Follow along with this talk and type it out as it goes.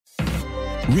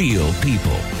Real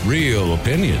people, real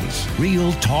opinions,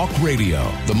 real talk radio.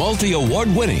 The multi-award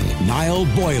winning Niall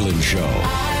Boylan Show.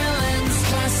 Ireland's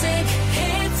classic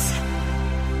hits.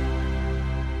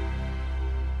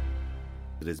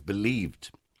 It is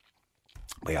believed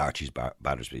by Archie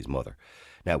Battersby's mother.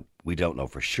 Now, we don't know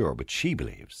for sure, but she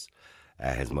believes,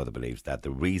 his mother believes, that the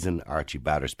reason Archie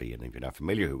Battersby, and if you're not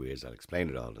familiar who he is, I'll explain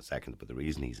it all in a second, but the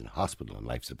reason he's in hospital on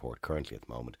life support currently at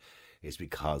the moment is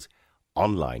because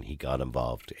online he got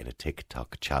involved in a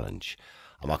TikTok challenge.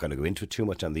 I'm not going to go into it too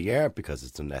much on the air because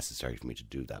it's unnecessary for me to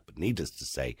do that, but needless to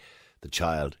say, the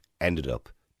child ended up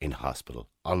in hospital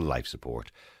on life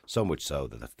support, so much so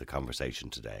that that's the conversation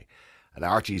today. And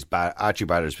Archie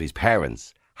Battersby's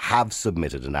parents have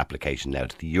submitted an application now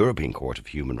to the European Court of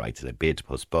Human Rights in a bid to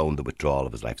postpone the withdrawal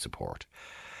of his life support.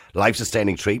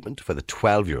 Life-sustaining treatment for the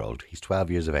 12-year-old, he's 12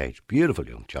 years of age, beautiful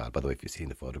young child, by the way, if you've seen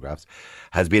the photographs,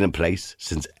 has been in place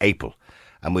since April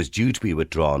and was due to be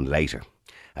withdrawn later.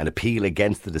 An appeal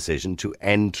against the decision to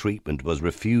end treatment was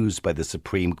refused by the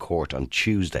Supreme Court on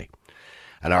Tuesday.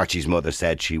 And Archie's mother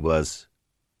said she was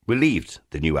relieved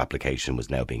the new application was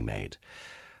now being made.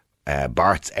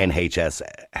 Bart's NHS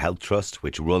Health Trust,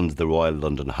 which runs the Royal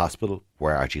London Hospital,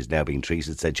 where Archie is now being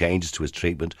treated, said changes to his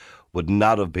treatment would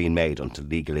not have been made until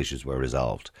legal issues were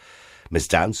resolved. Miss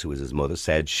Dance, who is his mother,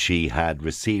 said she had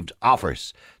received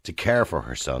offers to care for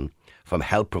her son from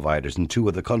health providers in 2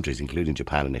 other countries, including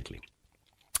Japan and Italy.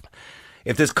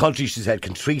 If this country, she said,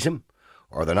 can treat him,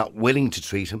 or they're not willing to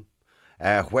treat him,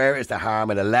 where is the harm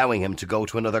in allowing him to go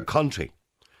to another country?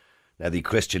 Now, the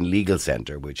Christian Legal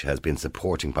Centre, which has been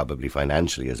supporting probably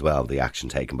financially as well the action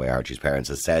taken by Archie's parents,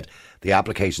 has said the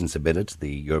application submitted to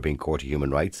the European Court of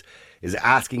Human Rights is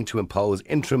asking to impose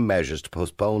interim measures to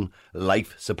postpone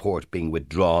life support being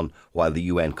withdrawn while the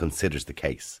UN considers the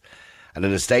case. And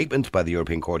in a statement by the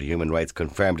European Court of Human Rights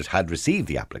confirmed it had received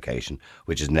the application,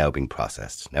 which is now being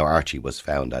processed. Now, Archie was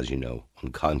found, as you know,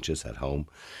 unconscious at home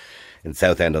in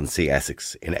Southend-on-Sea,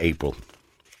 Essex in April.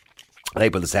 On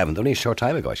April the 7th, only a short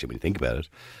time ago, actually, when you think about it.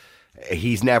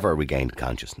 He's never regained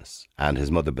consciousness, and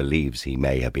his mother believes he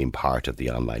may have been part of the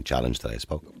online challenge that I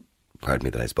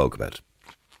spoke about.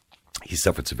 He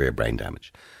suffered severe brain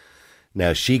damage.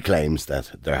 Now, she claims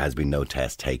that there has been no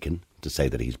test taken to say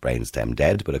that he's brainstem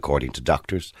dead, but according to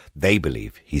doctors, they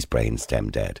believe he's brainstem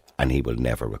dead and he will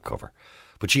never recover.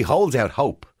 But she holds out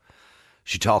hope.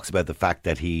 She talks about the fact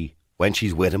that when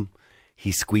she's with him,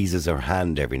 he squeezes her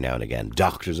hand every now and again.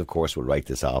 Doctors, of course, will write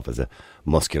this off as a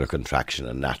muscular contraction,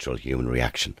 a natural human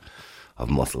reaction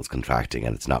of muscles contracting,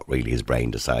 and it's not really his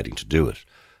brain deciding to do it.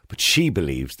 But she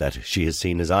believes that she has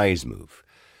seen his eyes move.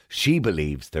 She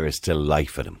believes there is still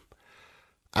life in him.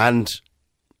 And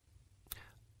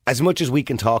as much as we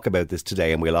can talk about this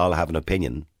today, and we'll all have an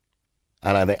opinion,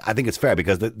 and I think it's fair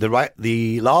because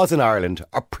the laws in Ireland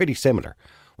are pretty similar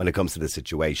when it comes to this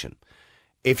situation.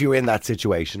 If you're in that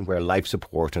situation where life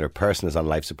support and a person is on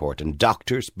life support and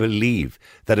doctors believe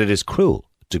that it is cruel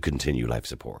to continue life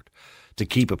support, to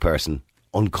keep a person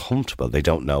uncomfortable, they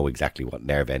don't know exactly what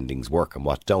nerve endings work and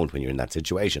what don't when you're in that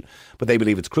situation, but they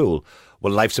believe it's cruel,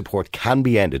 well, life support can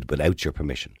be ended without your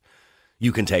permission.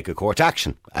 You can take a court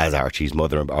action, as Archie's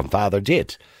mother and father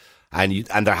did. And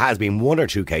there has been 1 or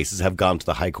 2 cases have gone to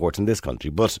the High Court in this country,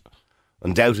 but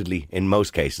undoubtedly, in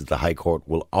most cases, the High Court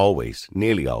will always,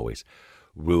 nearly always,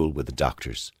 rule with the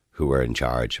doctors who are in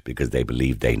charge because they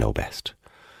believe they know best.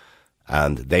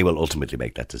 And they will ultimately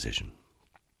make that decision.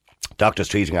 Doctors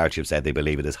treating Archie have said they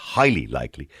believe it is highly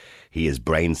likely he is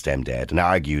brainstem dead and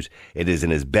argued it is in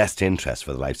his best interest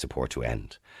for the life support to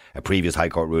end. A previous High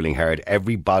Court ruling heard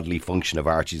every bodily function of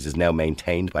Archie's is now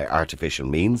maintained by artificial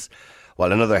means,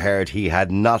 while another heard he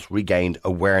had not regained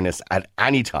awareness at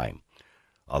any time,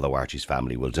 although Archie's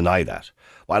family will deny that.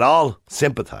 While all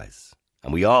sympathise,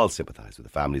 and we all sympathise with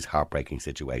the family's heartbreaking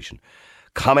situation,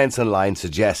 comments online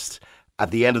suggest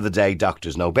at the end of the day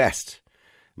doctors know best.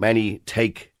 Many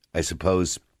take, I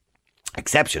suppose,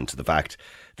 exception to the fact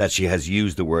that she has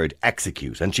used the word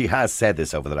execute, and she has said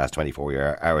this over the last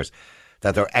 24 hours,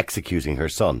 that they're executing her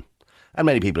son. And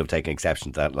many people have taken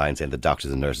exception to that line, saying that doctors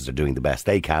and nurses are doing the best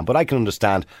they can. But I can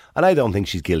understand, and I don't think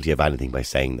she's guilty of anything by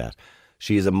saying that.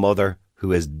 She is a mother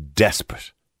who is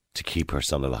desperate to keep her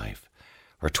son alive,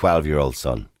 her 12-year-old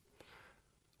son.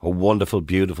 A wonderful,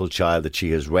 beautiful child that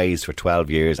she has raised for 12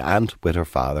 years and with her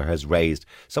father has raised.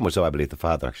 So much so, I believe the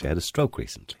father actually had a stroke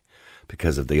recently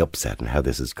because of the upset and how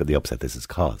the upset this has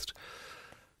caused.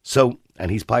 So,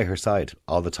 and he's by her side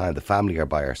all the time. The family are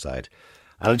by her side.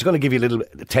 And I'm just going to give you a little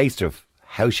taster of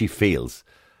how she feels.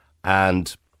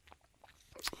 And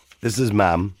this is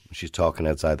Mam. She's talking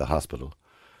outside the hospital.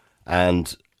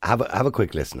 And have a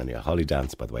quick listen. Anyway, Holly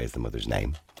Dance, by the way, is the mother's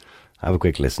name. Have a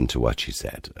quick listen to what she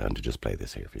said, and to just play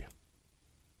this here for you.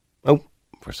 Oh,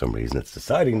 for some reason it's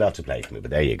deciding not to play for me,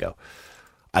 but there you go.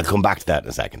 I'll come back to that in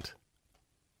a second.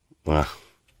 Well,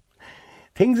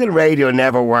 things in radio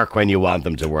never work when you want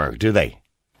them to work, do they?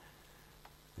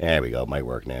 There we go, it might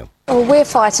work now. Well, we're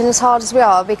fighting as hard as we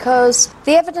are because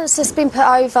the evidence that's been put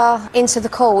over into the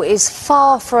court is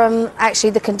far from actually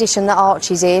the condition that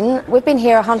Archie's in. We've been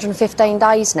here 115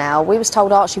 days now. We was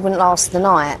told Archie wouldn't last the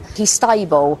night. He's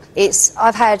stable.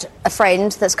 I've had a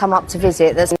friend that's come up to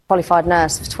visit that's a qualified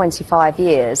nurse for 25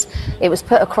 years. It was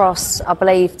put across, I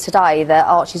believe, today that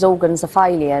Archie's organs are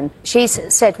failing. She's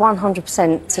said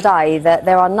 100% today that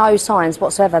there are no signs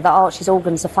whatsoever that Archie's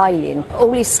organs are failing.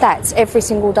 All his stats every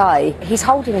single day, he's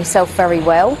holding himself very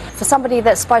well. For somebody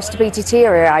that's supposed to be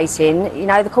deteriorating, you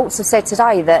know, the courts have said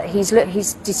today that he's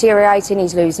deteriorating,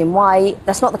 he's losing weight.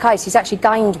 That's not the case. He's actually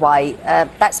gained weight.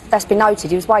 That's been noted.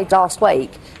 He was weighed last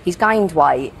week. He's gained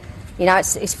weight. You know,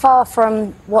 it's far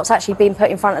from what's actually been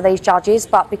put in front of these judges,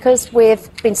 but because we've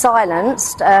been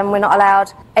silenced, we're not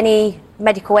allowed any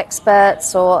medical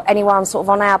experts or anyone sort of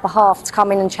on our behalf to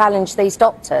come in and challenge these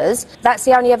doctors. That's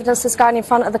the only evidence that's going in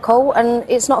front of the court, and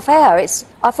it's not fair.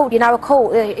 I thought, you know, a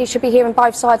court, it should be hearing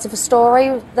both sides of a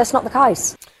story. That's not the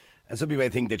case. And some people may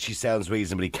think that she sounds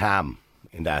reasonably calm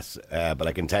in that, but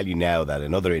I can tell you now that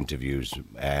in other interviews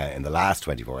in the last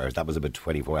 24 hours, that was about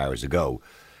 24 hours ago,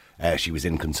 she was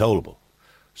inconsolable.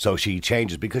 So she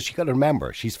changes because she got to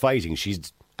remember, she's fighting.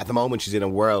 At the moment, she's in a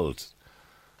world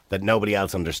that nobody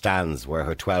else understands, where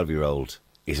her 12-year-old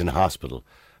is in hospital.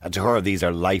 And to her, these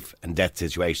are life and death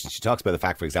situations. She talks about the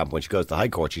fact, for example, when she goes to the High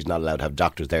Court, she's not allowed to have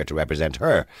doctors there to represent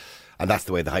her. And that's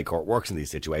the way the High Court works in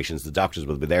these situations. The doctors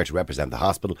will be there to represent the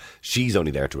hospital. She's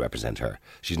only there to represent her.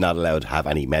 She's not allowed to have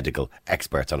any medical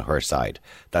experts on her side.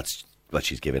 That's what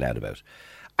she's given out about.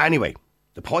 Anyway,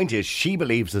 the point is, she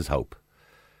believes there's hope.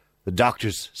 The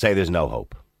doctors say there's no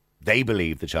hope. They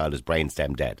believe the child is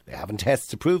brainstem dead. They haven't tests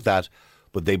to prove that,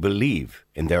 but they believe,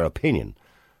 in their opinion,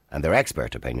 and their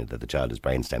expert opinion, that the child is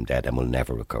brainstem dead and will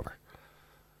never recover.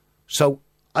 So,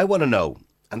 I want to know,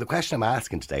 and the question I'm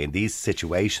asking today in these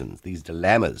situations, these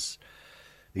dilemmas,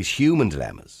 these human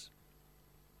dilemmas,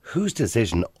 whose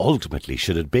decision ultimately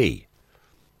should it be?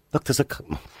 Look,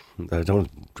 I don't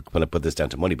want to put this down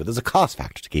to money, but there's a cost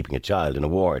factor to keeping a child in a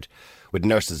ward with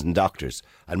nurses and doctors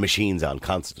and machines on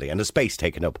constantly, and a space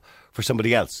taken up for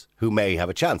somebody else who may have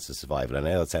a chance to survive. And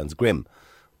I know it sounds grim,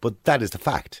 but that is the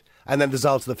fact. And then there's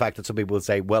also the fact that some people will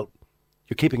say, well,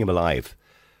 you're keeping him alive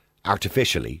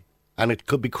artificially, and it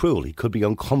could be cruel, he could be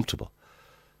uncomfortable.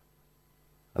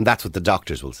 And that's what the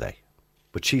doctors will say.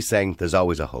 But she's saying there's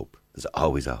always a hope. There's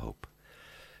always a hope.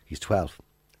 He's 12.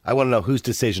 I want to know whose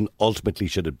decision ultimately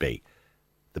should it be?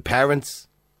 The parents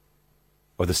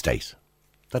or the state?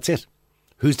 That's it.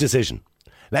 Whose decision?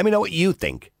 Let me know what you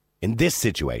think in this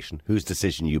situation, whose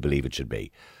decision you believe it should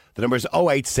be. The number is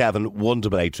 087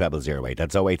 188 0008.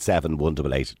 That's 087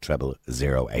 188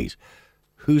 0008.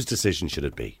 Whose decision should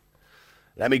it be?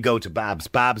 Let me go to Babs.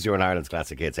 Babs, you're in Ireland's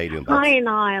Classic Hits. How are you doing, Babs? Hi,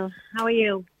 Niall. How are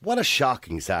you? What a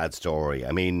shocking, sad story.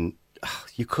 I mean,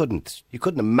 you couldn't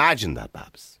imagine that,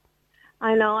 Babs.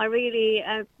 I know. I really,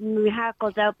 my heart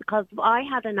goes out because I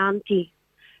had an auntie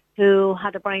who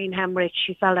had a brain hemorrhage.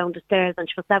 She fell down the stairs and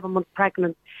she was 7 months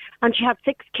pregnant, and she had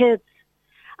 6 kids.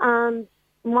 And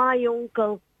my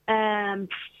uncle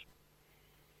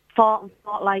fought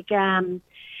like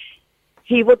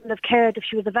he wouldn't have cared if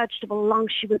she was a vegetable as long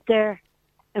as she was there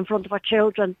in front of her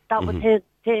children. That was his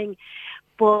thing.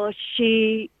 But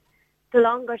the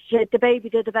baby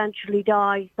did eventually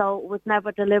die, so it was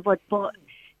never delivered. But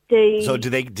so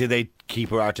did they keep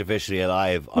her artificially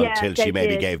alive until she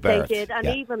maybe gave birth? They did, and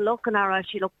even looking at her,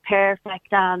 she looked perfect,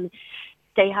 and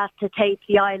they had to tape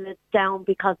the eyelids down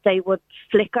because they would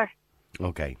flicker.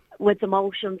 Okay. With the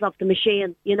motions of the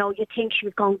machine, you know, you think she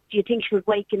was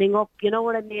wakening up, you know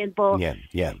what I mean? But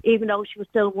yeah. Even though she was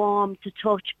still warm to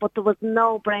touch, but there was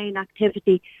no brain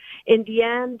activity. In the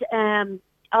end,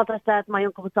 as I said, my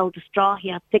uncle was so distraught. He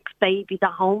had 6 babies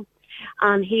at home,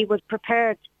 and he was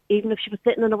prepared, even if she was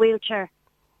sitting in a wheelchair.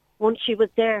 Once she was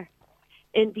there,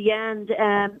 in the end,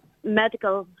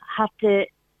 medical had to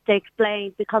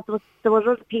explain, because there was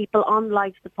other people on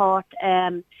life support.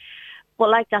 But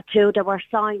like that too, there were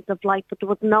signs of life, but there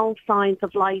was no signs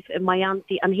of life in my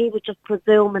auntie, and he was just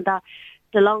presuming that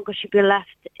the longer she be left,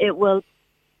 she will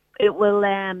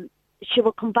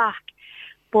come back.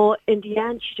 But in the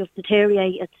end, she just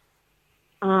deteriorated,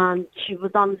 and she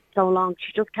was on so long,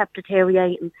 she just kept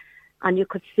deteriorating, and you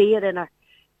could see it in her,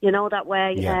 you know, that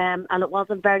way. And it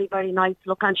wasn't very, very nice to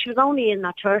look. And she was only in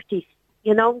her 30s,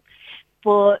 you know.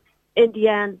 But in the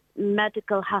end,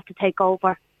 medical had to take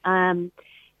over.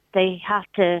 They had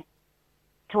to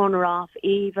turn her off.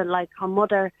 Even like her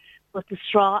mother was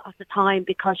distraught at the time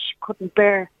because she couldn't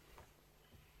bear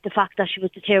the fact that she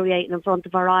was deteriorating in front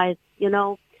of her eyes, you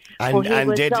know. And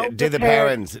did so the prepared.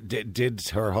 parents, did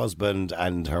her husband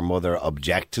and her mother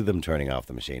object to them turning off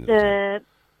the machine?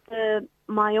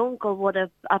 My uncle would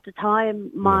have, at the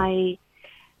time,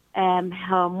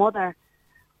 her mother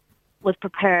was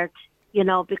prepared, you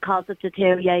know, because of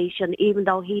deterioration, even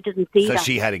though he didn't see So that.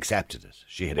 she had accepted it.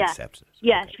 She had accepted it.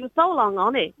 Yeah, she was so long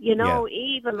on it, you know,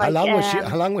 even like...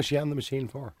 How long was she on the machine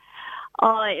for?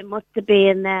 Oh, it must have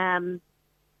been...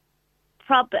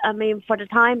 for the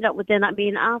time that was in,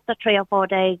 after 3 or 4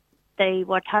 days, they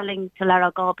were telling to let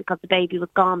her go because the baby was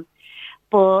gone.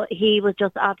 But he was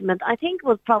just adamant. I think it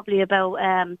was probably about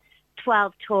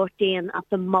 12, 13 at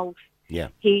the most. Yeah.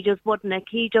 He just wouldn't.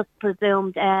 He just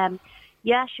presumed,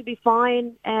 she'll be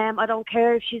fine. I don't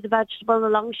care if she's a vegetable,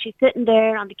 as long as she's sitting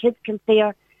there and the kids can see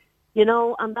her. You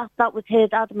know, and that was his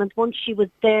adamant. Once she was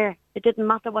there, it didn't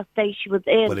matter what state she was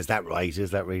in. But is that right?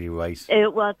 Is that really right?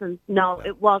 It wasn't. No,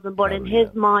 it wasn't. But in Probably his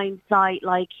mindset,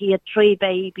 like, he had 3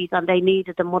 babies and they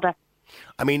needed a mother.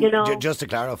 I mean, You know? just to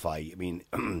clarify, I mean,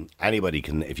 anybody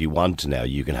can, if you want to now,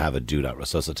 you can have a do not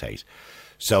resuscitate.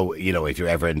 So, you know, if you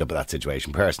ever end up in that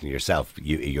situation personally yourself,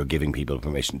 you're giving people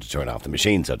permission to turn off the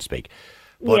machine, so to speak.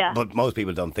 But most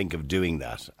people don't think of doing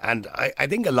that. And I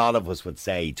think a lot of us would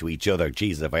say to each other,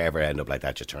 Jesus, if I ever end up like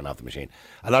that, just turn off the machine.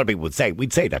 A lot of people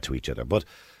we'd say that to each other. But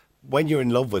when you're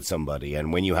in love with somebody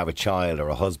and when you have a child or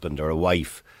a husband or a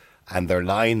wife and they're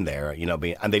lying there, you know,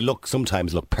 and they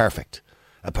sometimes look perfect,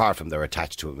 apart from they're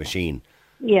attached to a machine.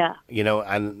 Yeah. You know,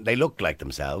 and they look like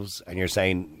themselves, and you're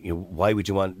saying, you know, why would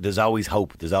you want... There's always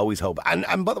hope. There's always hope.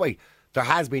 And by the way, there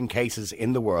has been cases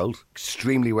in the world,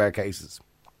 extremely rare cases,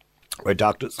 where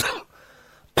doctors...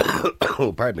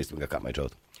 oh, pardon me, something got caught in my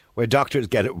throat. Where doctors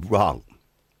get it wrong.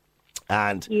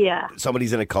 And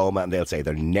somebody's in a coma, and they'll say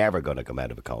they're never going to come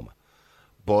out of a coma.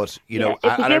 But, you know,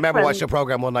 and I remember watching a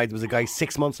programme one night, there was a guy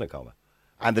 6 months in a coma.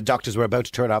 And the doctors were about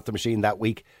to turn off the machine that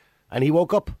week, and he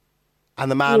woke up. And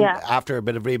the man, after a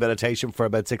bit of rehabilitation for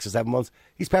about 6 or 7 months,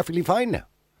 he's perfectly fine now.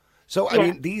 So, I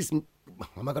mean,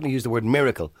 I'm not going to use the word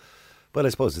miracle, but I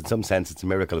suppose in some sense it's a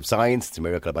miracle of science, it's a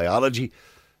miracle of biology.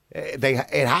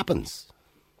 It happens.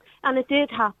 And it did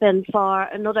happen for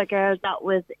another girl that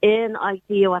was in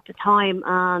ICU at the time,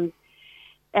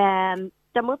 and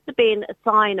there must have been a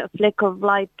sign, a flicker of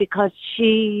light, because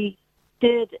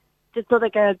this other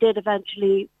girl did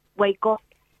eventually wake up,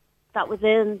 that was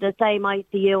in the same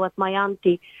ICU as my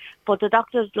auntie. But the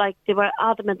doctors, like, they were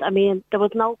adamant. I mean, there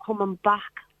was no coming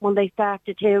back when they start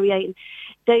deteriorating.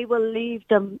 They will leave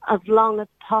them as long as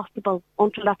possible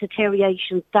until that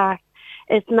deterioration starts.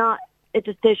 It's not a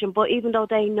decision, but even though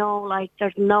they know, like,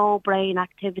 there's no brain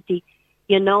activity,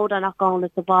 you know they're not going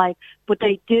to survive. But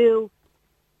they do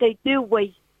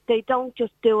wait. They don't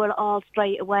just do it all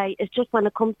straight away. It's just when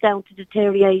it comes down to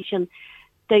deterioration,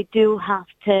 they do have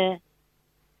to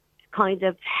kind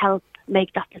of help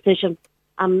make that decision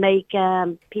and make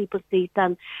people see.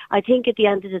 And I think at the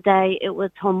end of the day, it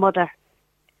was her mother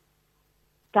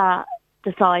that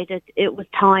decided it was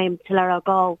time to let her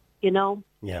go, you know?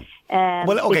 Yeah.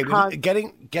 Well, okay,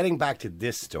 getting back to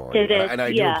this story, and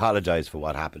I do apologise for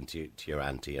what happened to your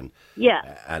auntie, and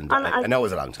I know it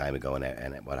was a long time ago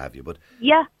and what have you, but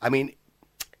I mean,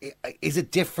 is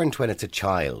it different when it's a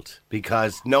child?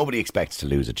 Because nobody expects to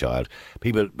lose a child.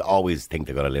 People always think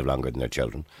they're going to live longer than their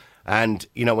children. And,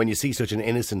 you know, when you see such an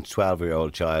innocent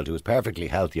 12-year-old child who was perfectly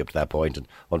healthy up to that point and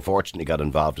unfortunately got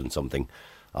involved in something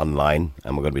online,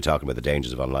 and we're going to be talking about the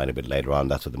dangers of online a bit later on,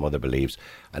 that's what the mother believes,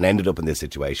 and ended up in this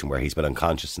situation where he's been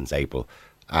unconscious since April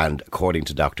and, according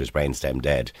to doctors, brainstem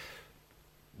dead.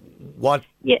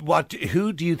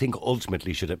 Who do you think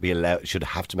ultimately should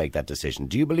have to make that decision?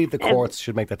 Do you believe the courts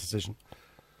should make that decision?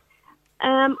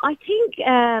 I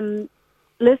think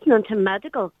listening to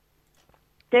medical,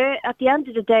 they're at the end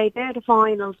of the day, they're the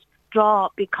final straw,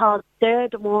 because they're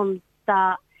the ones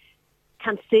that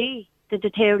can see the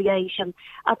deterioration.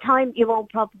 At times you won't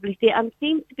probably see it, and it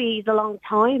seems to be a long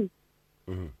time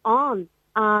on,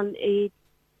 and he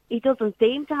doesn't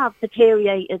seem to have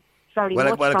deteriorated very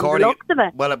much from the looks of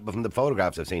it. Well, from the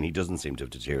photographs I've seen, he doesn't seem to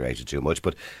have deteriorated too much,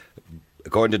 but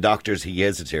according to doctors, he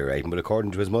is deteriorating, but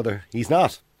according to his mother, he's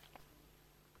not.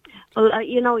 Well,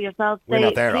 you know yourself, We're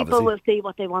not there, people obviously. will see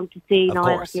what they want to see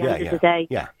now at the end of the day.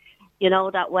 Yeah. You know,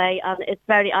 that way. And it's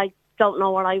I don't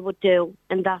know what I would do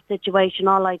in that situation.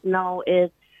 All I know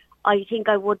is I think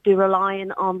I would be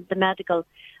relying on the medical.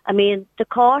 I mean, the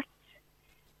courts,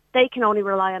 they can only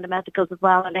rely on the medicals as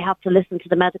well, and they have to listen to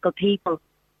the medical people,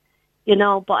 you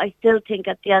know. But I still think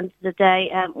at the end of the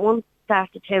day, once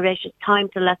start deterioration, it's time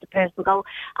to let the person go.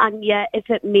 And yeah, if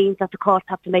it means that the courts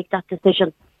have to make that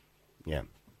decision, Yeah.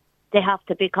 they have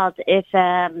to, because if,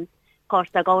 of course,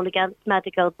 they're going against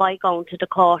medical by going to the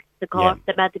court,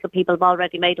 the medical people have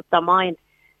already made up their mind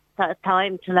that it's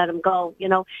time to let him go. You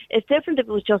know, it's different if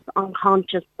it was just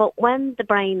unconscious, but when the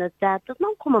brain is dead, there's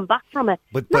no coming back from it.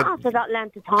 Not after that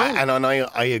length of time. And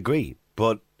I agree,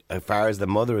 but as far as the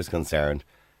mother is concerned,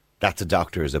 that's a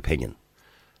doctor's opinion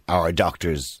or a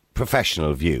doctor's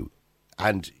professional view.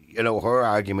 And, you know, her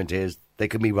argument is they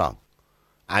could be wrong.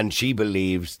 And she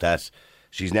believes that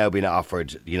she's now been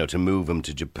offered, you know, to move him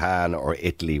to Japan or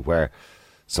Italy, where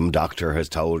some doctor has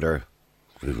told her,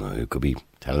 who could be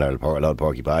telling her a lot of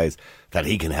porky pies, that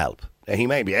he can help. And he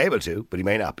may be able to, but he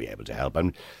may not be able to help.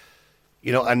 And,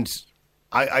 you know, and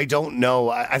I don't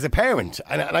know, as a parent,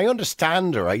 and I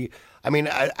understand her. I mean,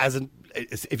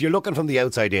 if you're looking from the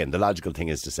outside in, the logical thing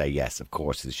is to say, yes, of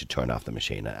course, they should turn off the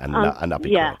machine and not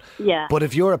be cruel. Yeah. But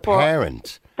if you're a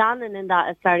parent... Standing in that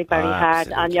is very, very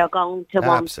hard, and you're going to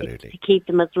want to keep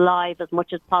them as alive as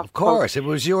much as possible. Of course, if it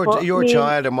was your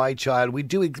child or my child,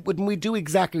 wouldn't we do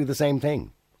exactly the same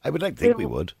thing? I would like to think we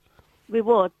would. We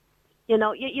would. You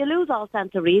know, you lose all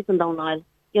sense of reason, though, Niall.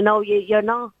 You know, you're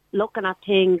not looking at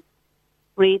things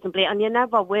reasonably, and you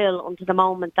never will until the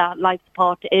moment that life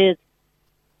support is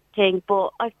thing.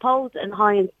 But I suppose in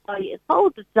hindsight, I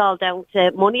suppose it's all down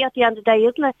to money at the end of the day,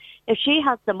 isn't it? If she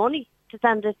has the money to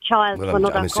send this child to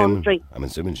another country. I'm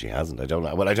assuming she hasn't. I don't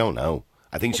know. Well, I don't know.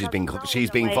 I think she's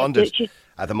being funded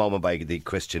at the moment by the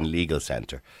Christian Legal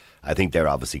Centre. I think they're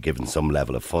obviously given some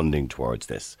level of funding towards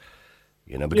this.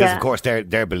 You know, because of course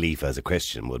their belief as a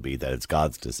Christian would be that it's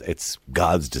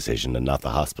God's decision and not the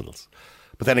hospital's.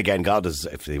 But then again,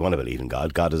 if they want to believe in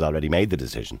God, God has already made the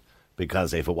decision.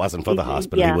 Because if it wasn't for the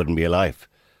hospital, he wouldn't be alive.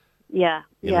 Yeah,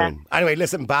 you know what I mean? Anyway,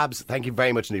 listen, Babs, thank you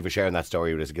very much indeed for sharing that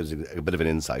story with us. It gives us a bit of an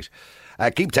insight.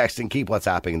 Keep texting, keep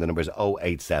WhatsApping. The number is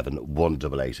 087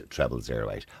 188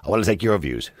 0008. I want to take your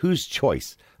views. Whose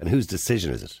choice and whose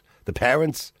decision is it? The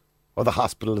parents or the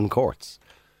hospital and courts?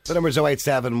 The number is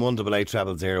 087 188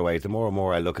 0008. The more and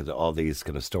more I look at all these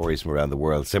kind of stories from around the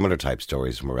world, similar type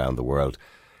stories from around the world,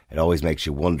 it always makes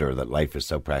you wonder that life is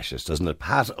so precious, doesn't it?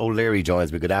 Pat O'Leary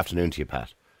joins me. Good afternoon to you,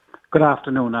 Pat. Good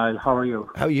afternoon, Niall. How are you?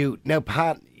 How are you? Now,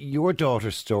 Pat, your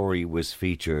daughter's story was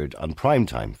featured on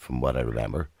Primetime, from what I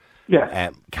remember.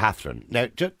 Yes. Catherine. Now,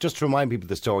 just to remind people of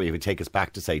the story, if we take us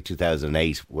back to, say,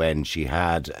 2008, when she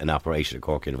had an operation at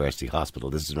Cork University Hospital.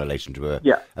 This is in relation to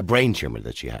a brain tumour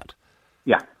that she had.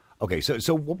 Yeah. Okay,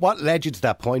 so what led you to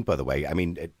that point, by the way? I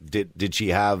mean, did she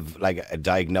have, like, a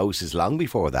diagnosis long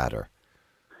before that, or...?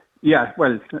 Yeah,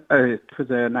 well, it was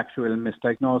an actual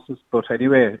misdiagnosis, but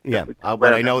anyway... Yeah,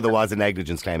 well, I know there was a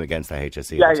negligence claim against the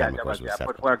HSE.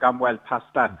 But we're gone well past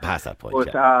that. Past that point,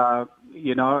 but,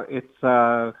 you know, it's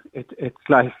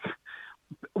like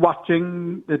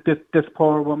watching this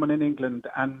poor woman in England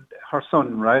and her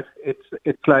son, right?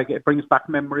 It's like, it brings back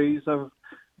memories of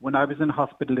when I was in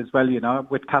hospital as well, you know,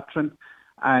 with Catherine.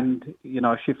 And, you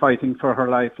know, she fighting for her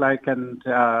life, like, and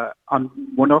on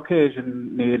one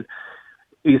occasion, Neil...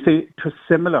 You see, it was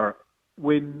similar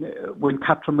when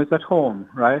Catherine was at home,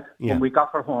 right? Yeah. When we got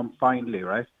her home finally,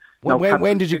 right?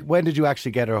 When did you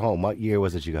actually get her home? What year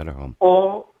was it you got her home?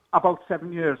 Oh, about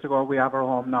 7 years ago. We have her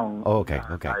home now. Oh,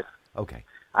 okay.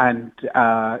 And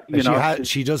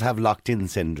she does have locked-in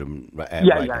syndrome.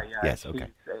 Yeah. Yes, okay.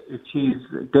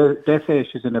 They say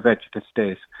she's in a vegetative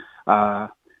state.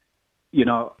 You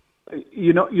know,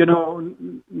 Neil,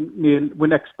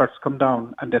 when experts come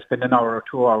down and they spend an hour or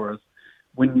 2 hours,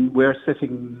 when we're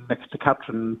sitting next to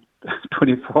Catherine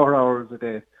 24 hours a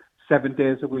day, 7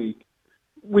 days a week,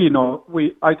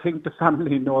 I think the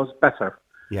family knows better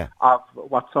of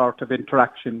what sort of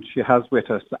interaction she has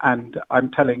with us. And I'm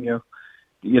telling you,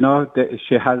 you know,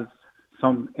 she has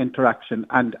some interaction.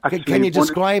 And actually, can you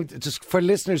describe, just for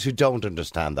listeners who don't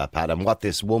understand that, Pat, and what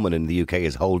this woman in the UK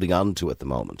is holding on to at the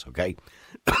moment, okay?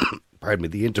 Pardon me,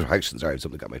 the interaction, sorry,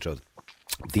 something got my throat.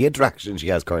 The interaction she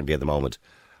has currently at the moment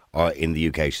in the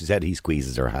UK, she said he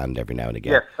squeezes her hand every now and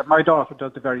again. Yes, my daughter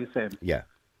does the very same. Yeah.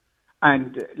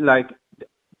 And, like,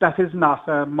 that is not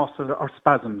a muscle or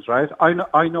spasms, right?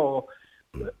 I know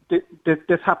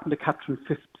this happened to Catherine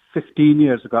 15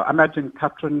 years ago. Imagine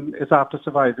Catherine is after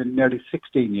surviving nearly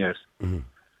 16 years. Mm-hmm.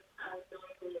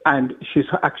 And she's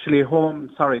actually home,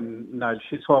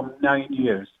 she's home 9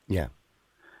 years. Yeah.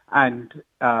 And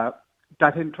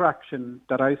that interaction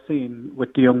that I seen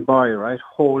with the young boy, right,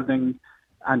 holding,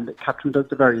 and Catherine does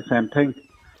the very same thing.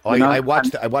 I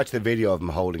watched the video of him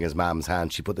holding his mum's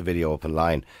hand. She put the video up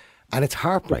online, and it's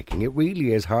heartbreaking. It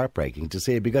really is heartbreaking to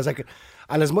see, because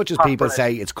and as much as people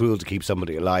say it's cruel to keep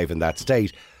somebody alive in that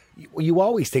state, you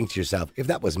always think to yourself, if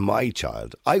that was my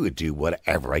child, I would do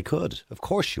whatever I could. Of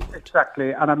course you would.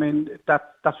 Exactly, and I mean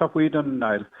that's what we done,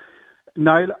 Niall.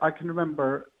 Niall, I can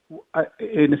remember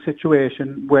in a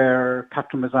situation where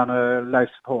Catherine was on a life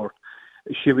support.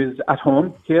 She was at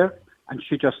home here, and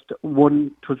it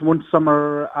was one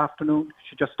summer afternoon,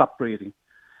 she just stopped breathing.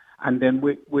 And then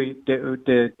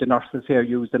the nurses here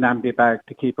used an ambi bag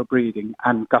to keep her breathing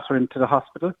and got her into the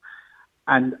hospital.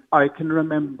 And I can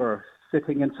remember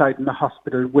sitting inside in the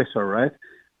hospital with her, right?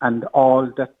 And all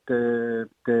that the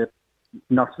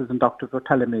nurses and doctors were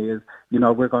telling me is,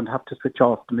 we're going to have to switch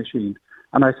off the machine.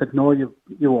 And I said, no, you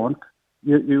won't.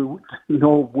 You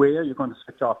know where you're going to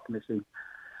switch off the machine.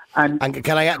 And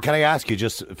can I ask you,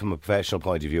 just from a professional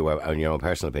point of view and your own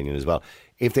personal opinion as well,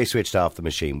 if they switched off the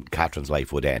machine, Catherine's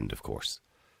life would end, of course.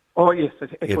 Oh yes,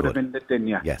 it would have been then,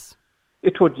 yeah. Yes,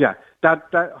 it would, yeah. That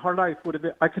her life would have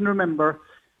been. I can remember,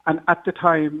 and at the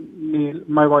time, Neil,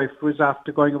 my wife was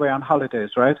after going away on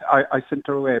holidays, right? I sent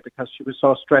her away because she was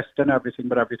so stressed and everything.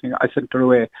 I sent her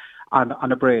away on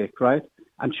a break, right?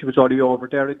 And she was only over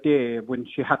there a day when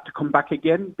she had to come back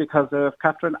again because of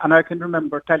Catherine. And I can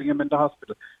remember telling him in the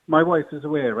hospital, my wife is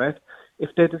away, right?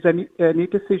 If there is any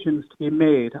decisions to be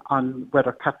made on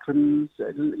whether Catherine's,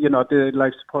 the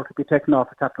life support will be taken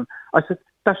off of Catherine, I said,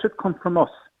 that should come from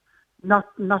us, not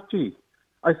G.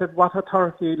 I said, what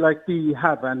authority do you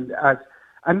have?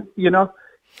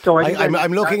 So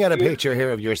I'm looking at a picture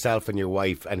here of yourself and your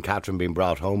wife and Catherine being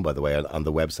brought home, by the way, on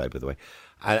the website, by the way.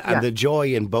 And the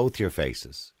joy in both your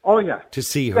faces. Oh, yeah. To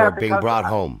see her being brought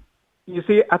home. You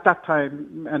see, at that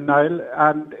time, Niall,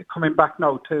 and coming back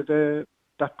now to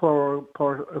that poor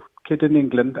kid in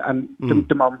England and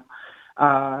the mum,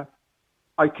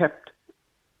 I kept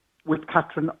with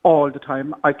Catherine all the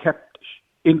time. I kept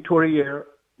into her ear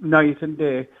night and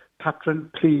day, Catherine,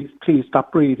 please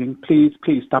stop breathing. Please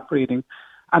stop breathing.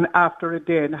 And after a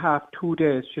day and a half, 2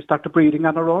 days, she started breathing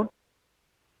on her own.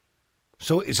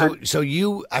 So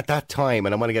you, at that time,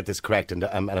 and I want to get this correct, and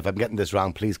if I'm getting this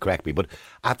wrong, please correct me, but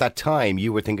at that time,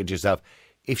 you were thinking to yourself,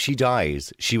 if she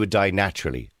dies, she would die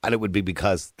naturally, and it would be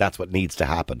because that's what needs to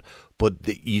happen. But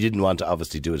you didn't want to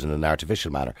obviously do it in an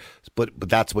artificial manner. But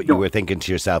that's what you were thinking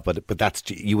to yourself, but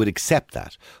you would accept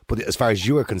that. But as far as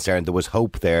you were concerned, there was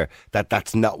hope there that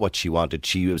that's not what she wanted.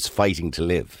 She was fighting to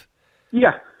live.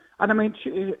 Yeah, and I mean,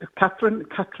 Catherine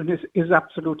is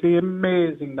absolutely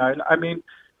amazing now. I mean,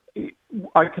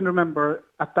 I can remember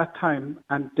at that time,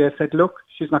 and they said, look,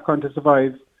 she's not going to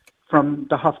survive from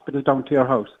the hospital down to your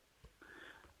house.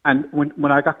 And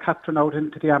when I got Catherine out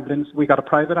into the ambulance, we got a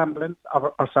private ambulance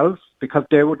ourselves because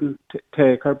they wouldn't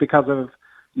take her because of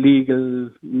legal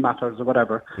matters or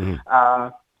whatever. Mm-hmm.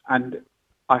 And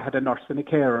I had a nurse and a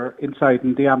carer inside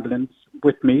in the ambulance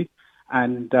with me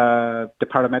and the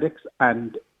paramedics.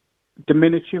 And the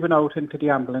minute she went out into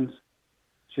the ambulance,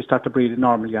 she started breathing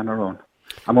normally on her own.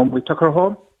 And when we took her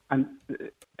home, and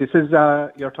this is,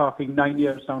 you're talking 9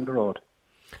 years down the road.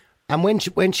 And when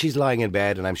she's lying in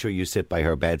bed, and I'm sure you sit by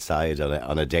her bedside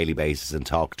on a daily basis and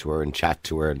talk to her and chat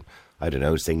to her and, I don't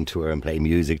know, sing to her and play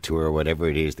music to her or whatever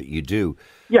it is that you do.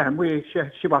 Yeah, and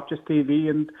she watches TV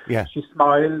and she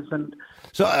smiles. And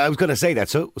so I was going to say that.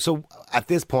 So at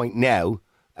this point now,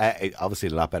 obviously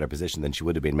in a lot better position than she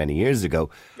would have been many years ago.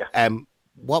 Yeah.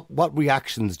 What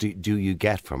reactions do you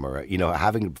get from her?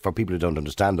 For people who don't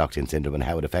understand locked-in syndrome and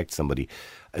how it affects somebody,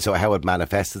 so how it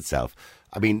manifests itself.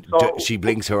 I mean, she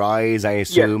blinks her eyes, I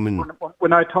assume. Yes, and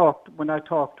when I talk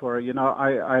to her,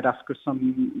 I'd ask her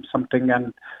something,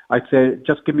 and I'd say,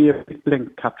 "Just give me a big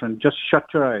blink, Catherine. Just shut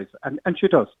your eyes," and she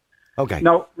does. Okay.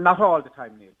 No, not all the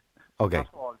time, Neil. Okay. Not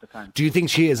all the time. Do you think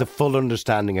she has a full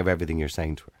understanding of everything you're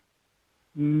saying to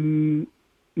her?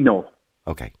 No.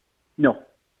 Okay. No,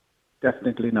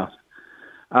 definitely not.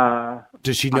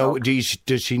 Does she know?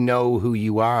 Does she know who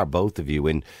you are? Both of you,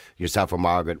 when yourself or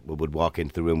Margaret would walk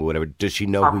into the room or whatever. Does she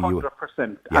know who you are?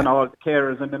 100%. Yeah. And all the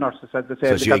carers and the nurses said the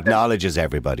same. So she acknowledges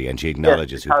everybody, and she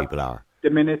acknowledges who people are. The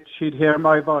minute she'd hear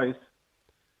my voice,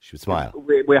 she would smile.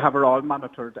 We have her all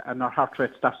monitored, and her heart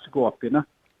rate starts to go up.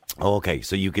 Okay,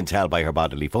 so you can tell by her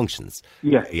bodily functions.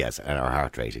 Yes, and her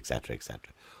heart rate, etc.,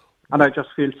 etc. And I just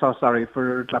feel so sorry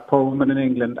for that poor woman in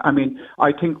England. I mean,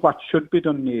 I think what should be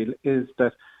done, Neil, is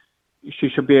that she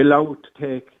should be allowed to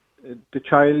take the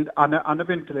child on a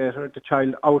ventilator, the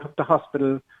child out of the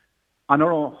hospital on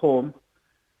her own home,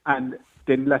 and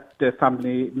then let the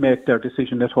family make their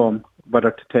decision at home whether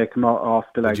to take him off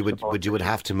the life support. But you would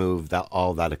have to move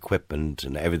all that equipment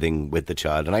and everything with the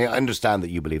child. And I understand that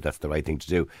you believe that's the right thing to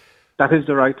do. That is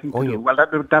the right thing to do. Yeah. Well,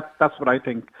 that's what I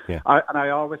think. Yeah. I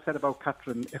always said about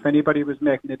Catherine, if anybody was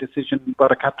making a decision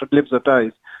whether Catherine lives or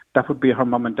dies, that would be her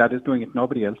mum and dad is doing it,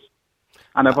 nobody else.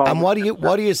 And what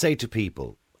do you say to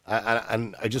people?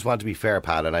 And I just want to be fair,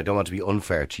 Pat, and I don't want to be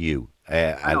unfair to you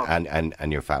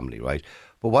and your family, right?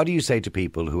 But what do you say to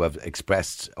people who have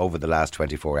expressed over the last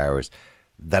 24 hours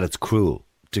that it's cruel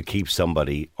to keep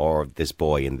somebody, or this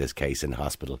boy in this case, in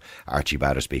hospital, Archie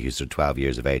Battersby, who's 12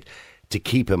 years of age, to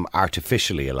keep him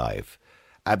artificially alive?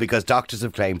 Because doctors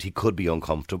have claimed he could be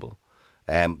uncomfortable.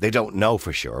 They don't know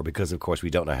for sure because, of course, we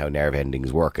don't know how nerve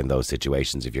endings work in those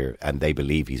situations. And they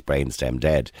believe he's brainstem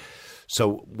dead.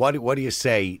 So, what do you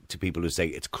say to people who say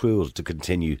it's cruel to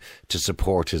continue to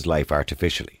support his life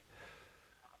artificially?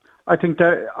 I think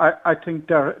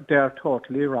they're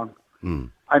totally wrong.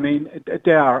 I mean,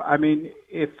 they are. I mean,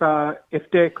 if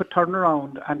they could turn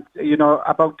around and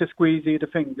about the squeezy, the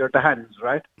finger, the hands,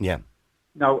 right? Yeah.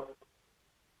 Now,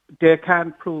 they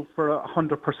can prove for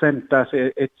 100% that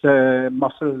it's a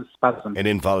muscle spasm. An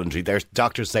involuntary. There's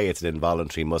doctors say it's an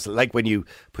involuntary muscle, like when you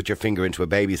put your finger into a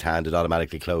baby's hand, it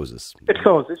automatically closes. It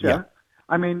closes, yeah.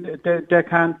 I mean, they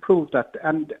can prove that.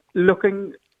 And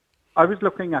I was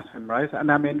looking at him, right?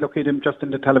 And I mean, looking at him just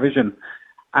in the television,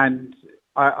 and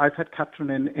I've had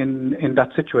Catherine in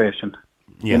that situation.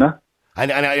 Yeah. You know?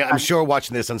 And I'm sure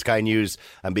watching this on Sky News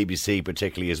and BBC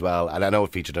particularly as well, and I know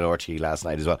it featured on RTE last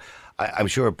night as well, I'm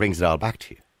sure it brings it all back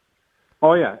to you.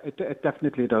 Oh yeah, it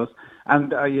definitely does.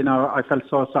 And I felt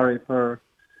so sorry for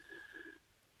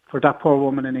that poor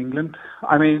woman in England.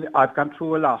 I mean, I've gone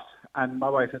through a lot, and my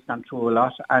wife has gone through a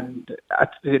lot, and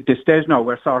at this stage now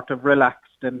we're sort of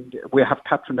relaxed and we have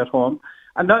Catherine at home.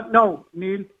 And no,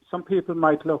 Neil, some people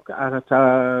might look at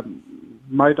it,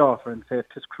 my daughter, and say it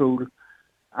is cruel.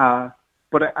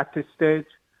 But at this stage,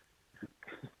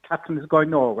 Catherine is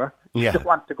going nowhere. Yeah. She doesn't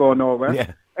want to go nowhere.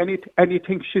 Yeah.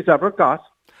 Anything she's ever got.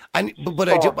 But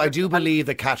I do believe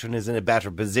that Catherine is in a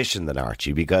better position than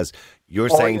Archie, because you're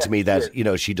saying to me that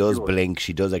she does blink,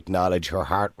 she does acknowledge her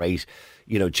heart rate,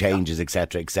 changes,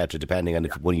 etc., depending on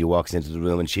if when you walks into the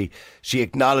room, and she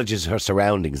acknowledges her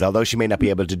surroundings, although she may not be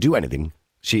able to do anything.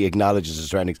 She acknowledges her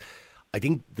surroundings. I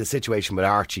think the situation with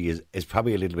Archie is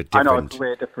probably a little bit different. I know, it's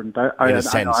way different. I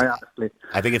honestly.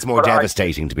 I think it's more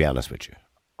devastating, to be honest with you.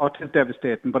 Oh, it is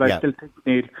devastating, but I still think,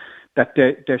 Neil, that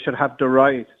they should have the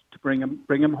right to bring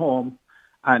him home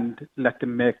and let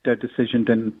them make their decision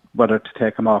then whether to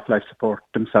take him off life support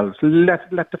themselves. Let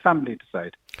the family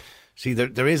decide. See,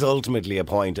 there is ultimately a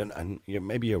point, and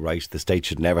maybe you're right, the state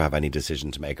should never have any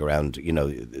decision to make around,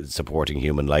 supporting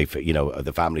human life.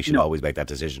 The family should always make that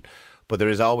decision. But there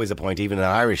is always a point, even in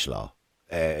Irish law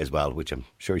as well, which I'm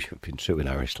sure you've been through in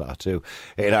Irish law too,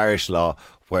 in Irish law,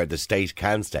 where the state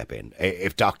can step in.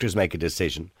 If doctors make a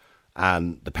decision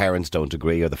and the parents don't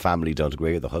agree, or the family don't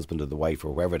agree, or the husband or the wife,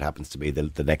 or whoever it happens to be,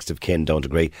 the next of kin don't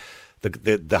agree,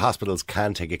 the hospitals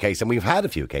can take a case. And we've had a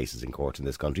few cases in court in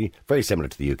this country, very similar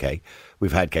to the UK.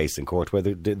 We've had cases in court where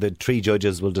the three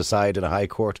judges will decide in a high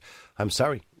court, I'm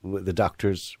sorry, the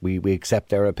doctors, we accept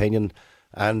their opinion,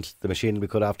 and the machine will be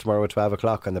cut off tomorrow at 12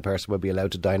 o'clock and the person will be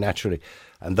allowed to die naturally.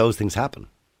 And those things happen.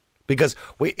 Because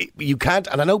you can't,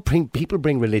 and I know people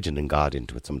bring religion and God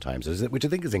into it sometimes, which I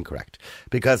think is incorrect.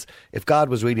 Because if God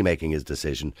was really making his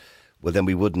decision, well, then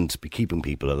we wouldn't be keeping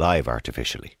people alive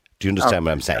artificially. Do you understand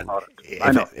what I'm saying?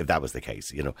 I know. If that was the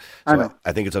case, So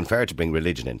I think it's unfair to bring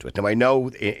religion into it. Now, I know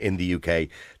in the UK,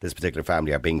 this particular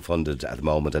family are being funded at the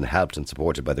moment and helped and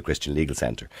supported by the Christian Legal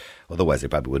Centre. Otherwise, they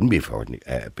probably wouldn't be able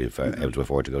to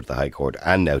afford to go to the High Court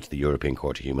and now to the European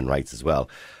Court of Human Rights as well.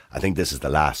 I think this is the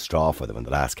last straw for them and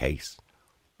the last case.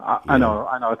 I know.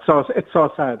 It's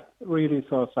so sad, really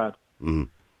so sad. Mm.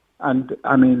 And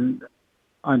I mean,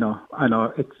 I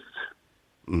know. It's.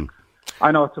 Mm. I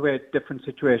know it's a very different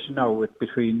situation now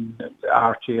between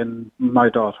Archie and my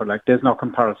daughter. Like, there's no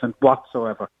comparison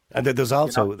whatsoever. And there's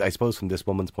also, I suppose, from this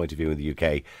woman's point of view in the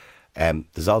UK,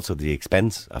 there's also the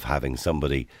expense of having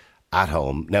somebody at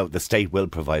home. Now, the state will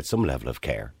provide some level of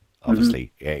care,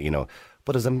 obviously,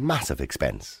 but there's a massive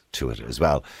expense to it as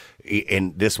well.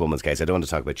 In this woman's case, I don't want to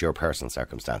talk about your personal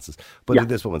circumstances, but in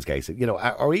this woman's case,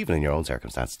 or even in your own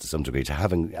circumstances to some degree,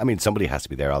 somebody has to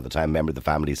be there all the time, member of the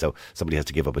family, so somebody has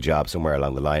to give up a job somewhere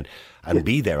along the line and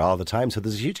be there all the time, so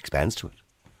there's a huge expense to it.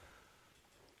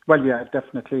 Well, yeah,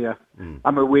 definitely, yeah.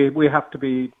 I mean, we have to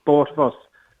be, both of us,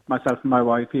 myself and my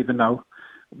wife, even now,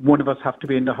 one of us have to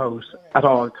be in the house at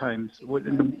all times.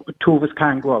 Two of us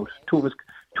can't go out. Two of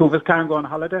us can't go on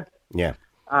holiday. Yeah.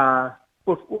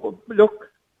 But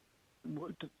look,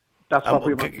 That's what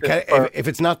we want. If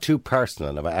it's not too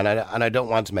personal, and I don't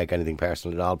want to make anything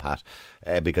personal at all, Pat,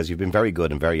 because you've been very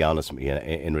good and very honest with me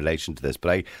in relation to this.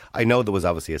 But I know there was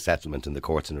obviously a settlement in the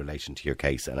courts in relation to your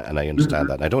case, and I understand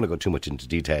that. And I don't want to go too much into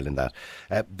detail in that.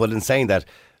 But in saying that,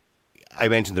 I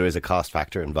mentioned there is a cost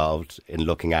factor involved in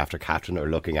looking after Catherine or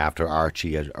looking after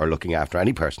Archie or looking after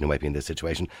any person who might be in this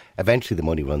situation. Eventually the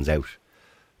money runs out.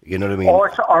 You know what I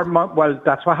mean? Well,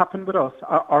 that's what happened with us.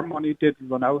 Our money did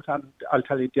run out, and I'll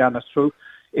tell you the honest truth.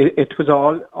 It was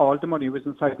all the money was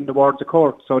inside in the wards of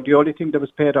court. So the only thing that was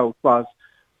paid out was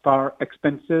for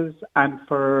expenses and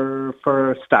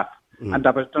for staff. Mm. And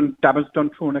that was done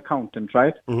through an accountant,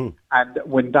 right? Mm-hmm. And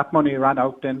when that money ran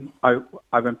out, then I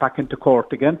went back into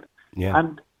court again. Yeah.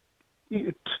 And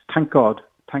thank God.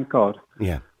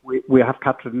 Yeah. We have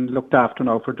Catherine looked after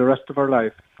now for the rest of her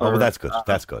life. Well, that's good.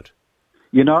 That's good.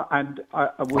 You know, and I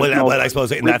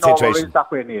suppose in that situation, that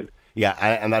way, Neil.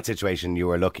 Yeah, in that situation you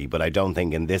were lucky, but I don't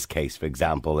think in this case, for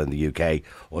example, in the UK,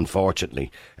 unfortunately,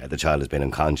 the child has been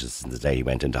unconscious since the day he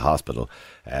went into hospital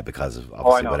because of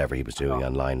obviously whatever he was doing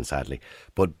online, sadly.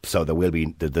 But so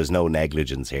there's no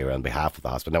negligence here on behalf of the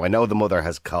hospital. Now I know the mother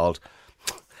has called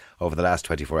over the last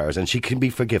 24 hours, and she can be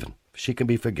forgiven. She's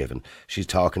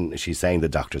saying the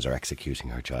doctors are executing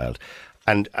her child.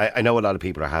 And I know a lot of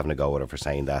people are having a go at her for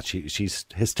saying that. She's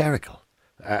hysterical.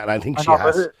 And I think she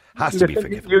has to be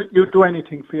forgiven. You'd do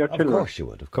anything for your children. Of course you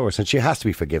would, of course. And she has to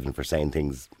be forgiven for saying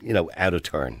things, out of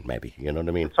turn, maybe. You know what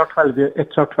I mean? It's our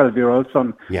 12-year-old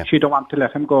son. Yeah. She don't want to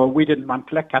let him go. We didn't want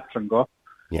to let Catherine go.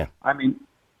 Yeah. I mean,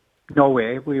 no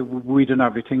way. We done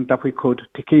everything that we could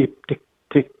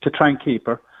to try and keep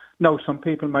her. No, some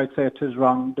people might say it is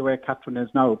wrong the way Catherine is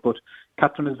now, but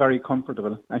Catherine is very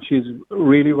comfortable and she's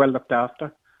really well looked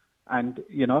after. And,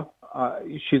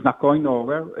 she's not going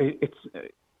nowhere.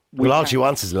 All she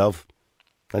wants is love.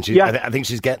 And I think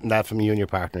she's getting that from you and your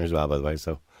partner as well, by the way.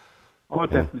 So. Oh,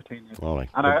 definitely. Yeah. All right.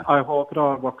 And I hope it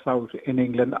all works out in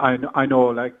England. I know,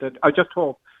 like that. I just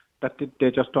hope that they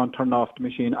just don't turn off the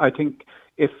machine. I think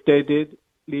if they did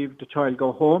leave the child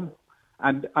go home,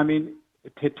 and I mean,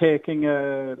 taking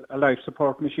a life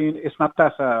support machine, it's not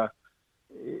that,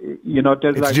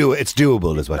 it's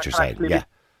doable is what you're saying, yeah.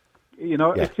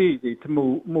 It's easy to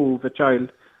move a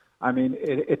child. I mean,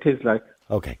 it is like.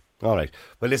 Okay, all right.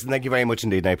 Well, listen, thank you very much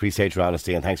indeed, and I appreciate your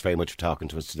honesty, and thanks very much for talking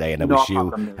to us today, and I wish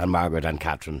you and Margaret and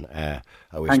Catherine, I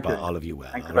wish all of you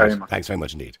well. Thank you very much. Thanks very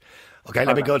much indeed. Okay,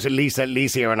 let me go to Lisa.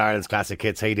 Lisa here on Ireland's Classic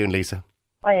Hits. How you doing, Lisa?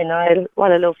 Hi, Niall.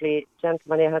 What a lovely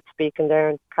gentleman you had speaking there,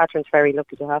 and Catherine's very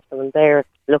lucky to have them, and they're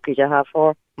lucky to have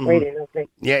her. Mm-hmm. Really lovely.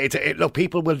 Yeah, look,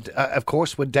 people would, of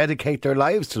course, would dedicate their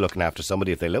lives to looking after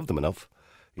somebody if they love them enough.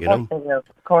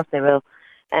 Of course they will.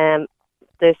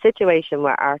 The situation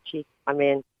with Archie, I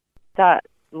mean, that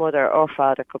mother or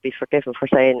father could be forgiven for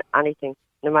saying anything,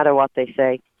 no matter what they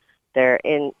say. They're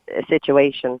in a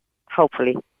situation,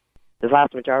 hopefully, the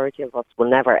vast majority of us will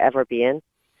never, ever be in.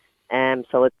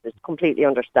 So it's completely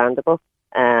understandable.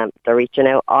 They're reaching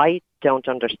out. I don't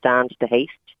understand the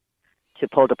haste to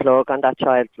pull the plug on that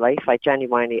child's life. I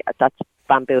genuinely, that's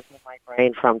bamboozling my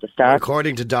brain from the start.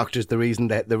 According to doctors, the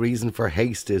reason for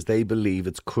haste is they believe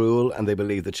it's cruel and they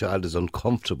believe the child is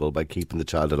uncomfortable by keeping the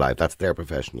child alive. That's their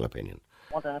professional opinion.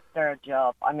 Well, then it's their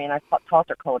job. I mean, I thought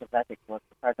their code of ethics was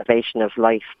the preservation of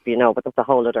life, but that's a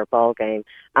whole other ball game.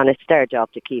 And it's their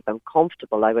job to keep him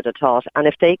comfortable, I would have thought. And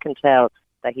if they can tell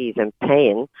that he's in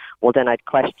pain, well, then I'd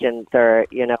question their,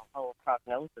 whole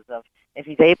prognosis of if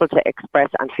he's able to express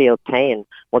and feel pain,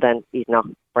 well, then he's not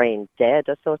brain dead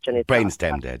as such. And brain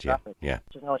stem dead, yeah. Do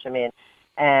you know what I mean?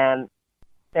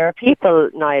 There are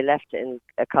people now left in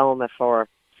a coma for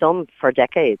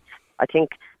decades. I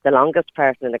think the longest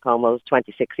person in a coma was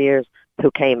 26 years who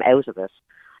came out of it.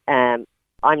 I'm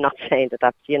not saying that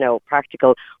that's,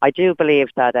 practical. I do believe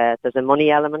that there's a money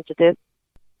element to this.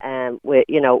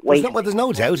 There's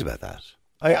no doubt about that.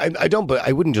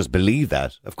 I wouldn't just believe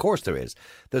that. Of course there is.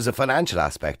 There's a financial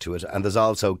aspect to it, and there's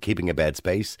also keeping a bed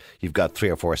space. You've got 3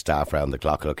 or 4 staff around the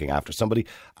clock looking after somebody,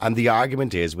 and the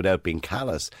argument is, without being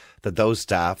callous, that those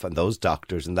staff and those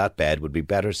doctors in that bed would be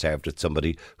better served with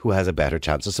somebody who has a better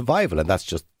chance of survival, and that's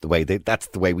just the way that's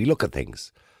the way we look at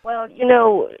things. Well,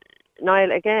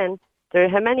 Niall, again, there are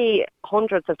how many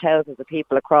hundreds of thousands of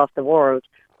people across the world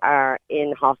are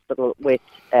in hospital with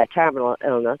terminal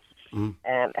illness.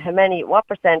 What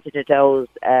percentage of those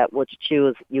would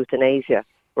choose euthanasia,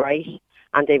 right?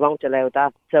 And they won't allow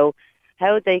that. So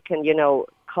how they can,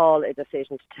 call a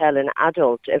decision to tell an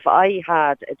adult, if I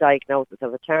had a diagnosis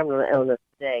of a terminal illness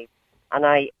today and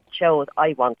I chose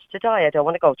I want to die, I don't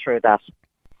want to go through that,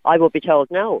 I would be told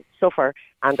no, suffer,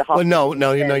 and the hospital... Well,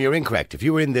 no, you're incorrect. If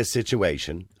you were in this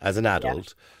situation as an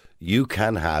adult... Yeah. you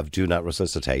can have do not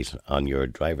resuscitate on your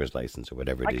driver's license or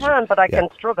whatever it I is. can, but I can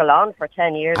struggle on for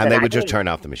 10 years. And they would agony. just turn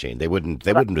off the machine. They wouldn't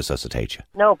resuscitate you.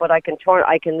 No, but I can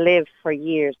live for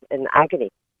years in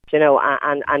agony, you know,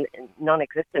 and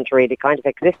non-existent really, kind of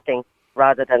existing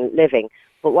rather than living.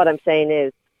 But what I'm saying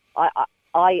is,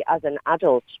 I as an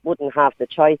adult wouldn't have the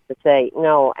choice to say,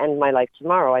 no, end my life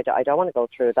tomorrow. I don't want to go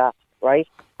through that, right?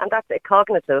 And that's a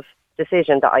cognitive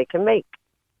decision that I can make,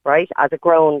 right, as a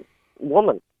grown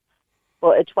woman.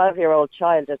 But a 12-year-old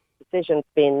child, a decision's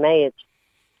being made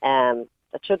that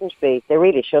shouldn't be. They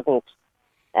really shouldn't.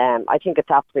 I think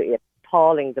it's absolutely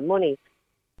appalling. The money,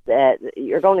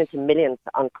 you're going into millions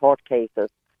on court cases.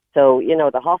 So, you know,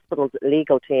 the hospital's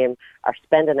legal team are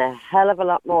spending a hell of a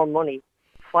lot more money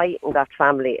fighting that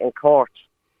family in court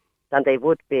than they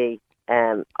would be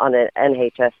on an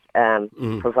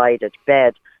NHS provided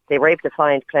bed. They were able to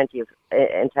find plenty of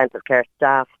intensive care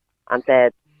staff and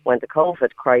beds when the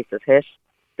COVID crisis hit.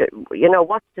 You know,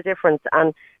 what's the difference?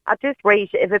 And at this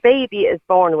rate, if a baby is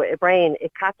born with a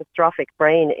catastrophic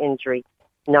brain injury,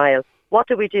 Niall, what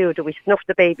do we do? Do we snuff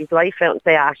the baby's life out and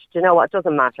say, do you know what, it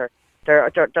doesn't matter.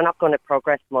 They're not going to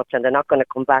progress much and they're not going to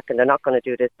come back and they're not going to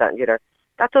do this, that and the other.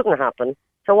 That doesn't happen.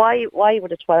 So why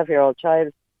would a 12-year-old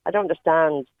child, I don't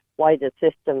understand why the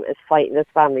system is fighting this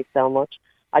family so much.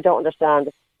 I don't understand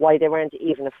why they weren't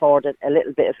even afforded a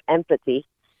little bit of empathy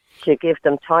to give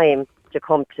them time to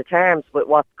come to terms with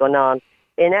what's going on.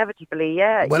 Inevitably,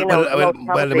 yeah, Well,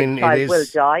 I mean, child it is will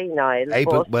die, Niall.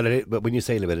 April, but when you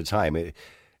say a little bit of time,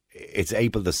 it's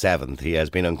April the 7th. He has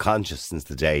been unconscious since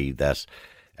the day that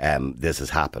this has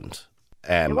happened.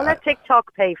 Well, let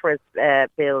TikTok pay for his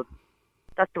bills.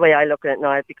 That's the way I look at it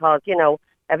now, because, you know,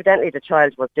 evidently the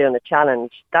child was doing a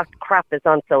challenge. That crap is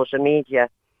on social media,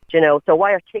 you know, so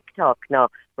why are TikTok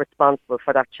not responsible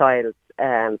for that child's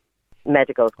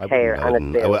medical care and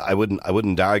its bills? I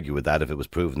wouldn't argue with that if it was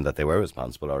proven that they were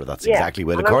responsible, or that's exactly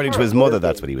what, according to his mother,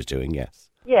 that's what he was doing, yes.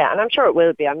 Yeah, and I'm sure it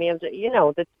will be. I mean, you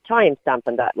know, the time stamp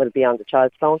and that will be on the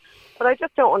child's phone. But I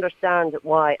just don't understand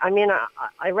why. I mean,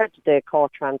 I read the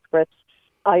court transcripts.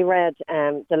 I read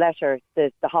the letter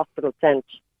that the hospital sent,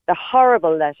 the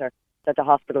horrible letter that the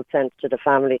hospital sent to the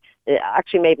family. It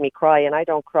actually made me cry, and I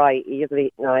don't cry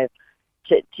easily now.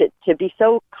 To be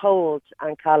so cold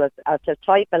and callous as to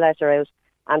type a letter out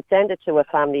and send it to a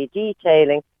family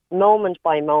detailing moment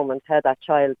by moment how that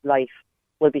child's life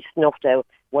will be snuffed out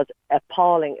was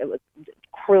appalling. It was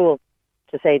cruel,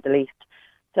 to say the least.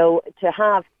 So to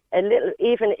have a little,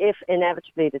 even if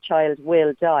inevitably the child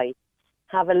will die,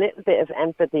 have a little bit of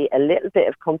empathy, a little bit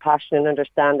of compassion and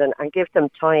understanding, and give them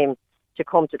time to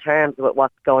come to terms with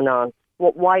what's going on.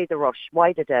 Why the rush?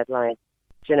 Why the deadline?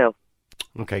 Do you know?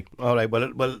 Okay, all right. Well,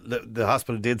 the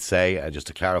hospital did say, just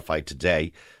to clarify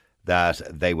today, that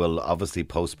they will obviously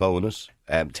postpone it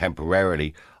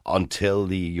temporarily until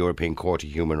the European Court of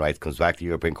Human Rights comes back. The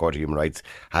European Court of Human Rights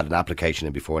had an application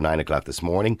in before 9 o'clock this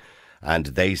morning, and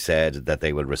they said that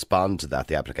they will respond to that.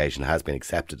 The application has been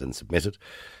accepted and submitted,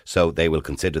 so they will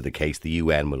consider the case. The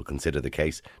UN will consider the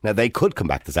case. Now, they could come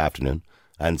back this afternoon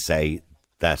and say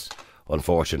that,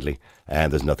 unfortunately,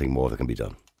 there's nothing more that can be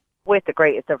done. With the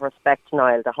greatest of respect,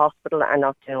 Niall, the hospital are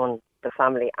not doing the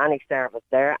family any service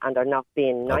there, and they're not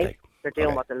being nice. Okay. They're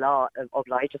doing what the law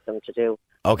obliges them to do.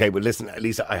 Okay, well, listen,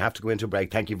 Lisa, I have to go into a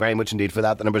break. Thank you very much indeed for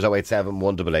that. The number's 087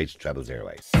 188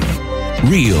 0008.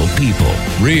 Real people,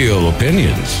 real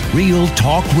opinions, real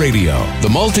talk radio. The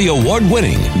multi-award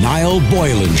winning Niall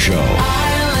Boylan Show.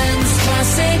 Ireland's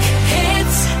classic